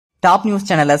Top news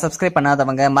சேனலை subscribe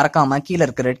பண்ணாதவங்க மறக்காம கீழ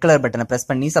இருக்க ரெட் கலர் பட்டனை பிரஸ்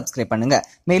பண்ணி சப்ஸ்கிரைப் பண்ணுங்க.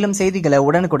 மேலும் செய்திகளை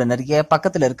உடனுக்குடன் அறிய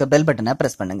பக்கத்துல இருக்க பெல் பட்டனை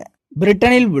பிரஸ் பண்ணுங்க.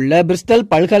 பிரிட்டனில் உள்ள பிரிஸ்டல்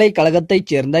பல்கலைக்கழகத்தைச்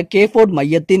சேர்ந்த கேஃபோர்ட்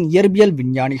மையத்தின் இயற்பியல்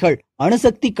விஞ்ஞானிகள்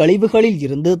அணுசக்தி கழிவுகளில்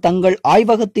இருந்து தங்கள்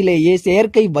ஆய்வகத்திலேயே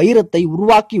செயற்கை வைரத்தை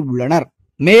உருவாக்கியுள்ளனர்.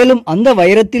 மேலும் அந்த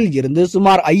வைரத்தில் இருந்து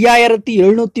சுமார்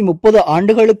 5730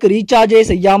 ஆண்டுகளுக்கு ரீசார்ஜே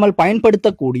செய்யாமல்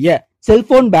பயன்படுத்தக்கூடிய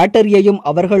செல்போன் பேட்டரியையும்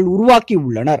அவர்கள்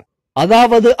உருவாக்கியுள்ளனர்.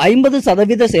 அதாவது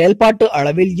 50% செயல்பாட்டு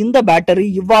அளவில் இந்த பேட்டரி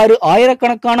இவ்வாறு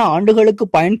ஆயிரக்கணக்கான ஆண்டுகளுக்கு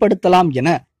பயன்படுத்தலாம் என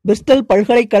பிரிஸ்டல்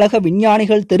பல்கலைக்கழக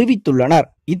விஞ்ஞானிகள் தெரிவித்துள்ளனர்.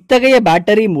 இத்தகைய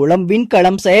பேட்டரி மூலம்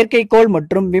விண்கலம், செயற்கைக்கோள்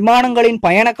மற்றும் விமானங்களின்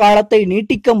பயண காலத்தை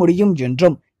நீட்டிக்க முடியும்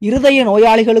என்றும், இருதய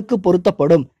நோயாளிகளுக்கு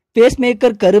பொருத்தப்படும்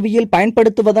பேஸ்மேக்கர் கருவியில்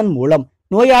பயன்படுத்துவதன் மூலம்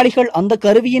நோயாளிகள் அந்த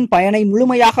கருவியின் பயனை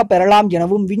முழுமையாக பெறலாம்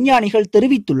எனவும் விஞ்ஞானிகள்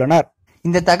தெரிவித்துள்ளனர்.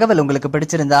 இந்த தகவல் உங்களுக்கு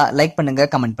பிடிச்சிருந்தா லைக் பண்ணுங்க,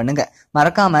 கமெண்ட் பண்ணுங்க.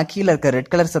 மறக்காம கீழ இருக்க ரெட்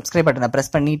கலர் சப்ஸ்கிரைப் பட்டனை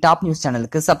பிரஸ் பண்ணி டாப் நியூஸ்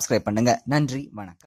சேனலுக்கு சப்ஸ்கிரைப் பண்ணுங்க. நன்றி, வணக்கம்.